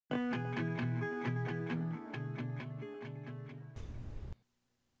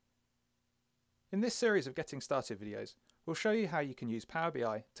In this series of Getting Started videos, we'll show you how you can use Power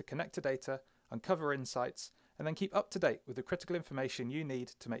BI to connect to data, uncover insights, and then keep up to date with the critical information you need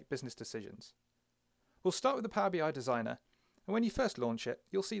to make business decisions. We'll start with the Power BI Designer, and when you first launch it,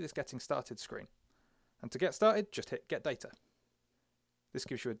 you'll see this Getting Started screen. And to get started, just hit Get Data. This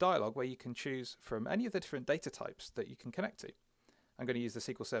gives you a dialog where you can choose from any of the different data types that you can connect to. I'm going to use the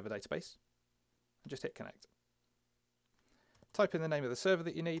SQL Server database, and just hit Connect. Type in the name of the server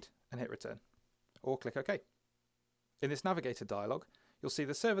that you need, and hit Return, or click OK. In this Navigator dialog, you'll see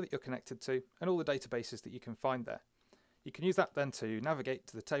the server that you're connected to and all the databases that you can find there. You can use that then to navigate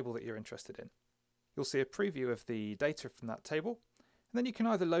to the table that you're interested in. You'll see a preview of the data from that table, and then you can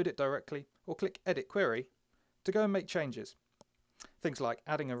either load it directly or click Edit Query to go and make changes. Things like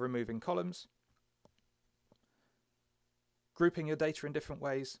adding and removing columns, grouping your data in different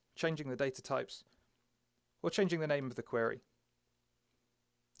ways, changing the data types, or changing the name of the query.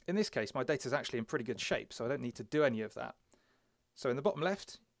 In this case, my data is actually in pretty good shape, so I don't need to do any of that. So in the bottom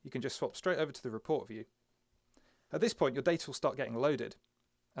left, you can just swap straight over to the report view. At this point, your data will start getting loaded.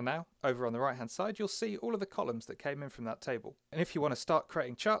 And now, over on the right-hand side, you'll see all of the columns that came in from that table. And if you want to start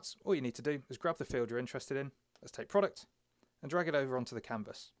creating charts, all you need to do is grab the field you're interested in, let's take product, and drag it over onto the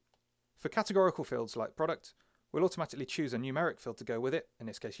canvas. For categorical fields like product, we'll automatically choose a numeric field to go with it, in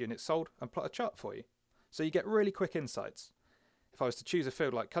this case units sold, and plot a chart for you. So you get really quick insights. If I was to choose a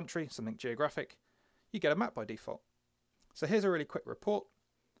field like country, something geographic, you get a map by default. So here's a really quick report.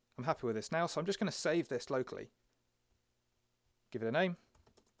 I'm happy with this now, so I'm just going to save this locally. Give it a name.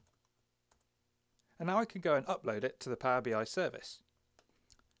 And now I can go and upload it to the Power BI service.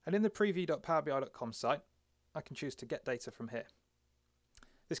 And in the preview.powerbi.com site, I can choose to get data from here.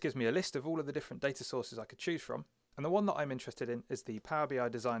 This gives me a list of all of the different data sources I could choose from, and the one that I'm interested in is the Power BI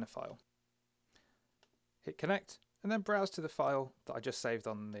Designer file. Hit Connect, and then browse to the file that I just saved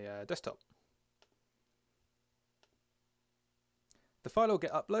on the desktop. The file will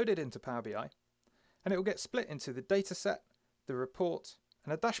get uploaded into Power BI, and it will get split into the dataset, the report,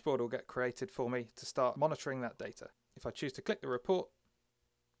 and a dashboard will get created for me to start monitoring that data. If I choose to click the report,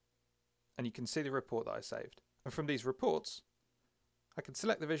 and you can see the report that I saved. And from these reports, I can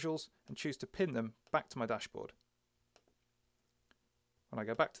select the visuals and choose to pin them back to my dashboard. When I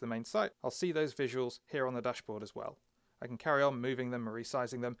go back to the main site, I'll see those visuals here on the dashboard as well. I can carry on moving them or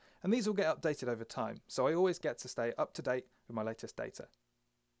resizing them, and these will get updated over time, so I always get to stay up to date with my latest data.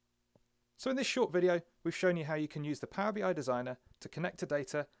 So in this short video, we've shown you how you can use the Power BI Designer to connect to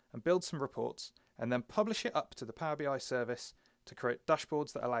data and build some reports, and then publish it up to the Power BI service to create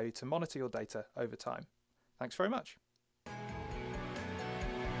dashboards that allow you to monitor your data over time. Thanks very much.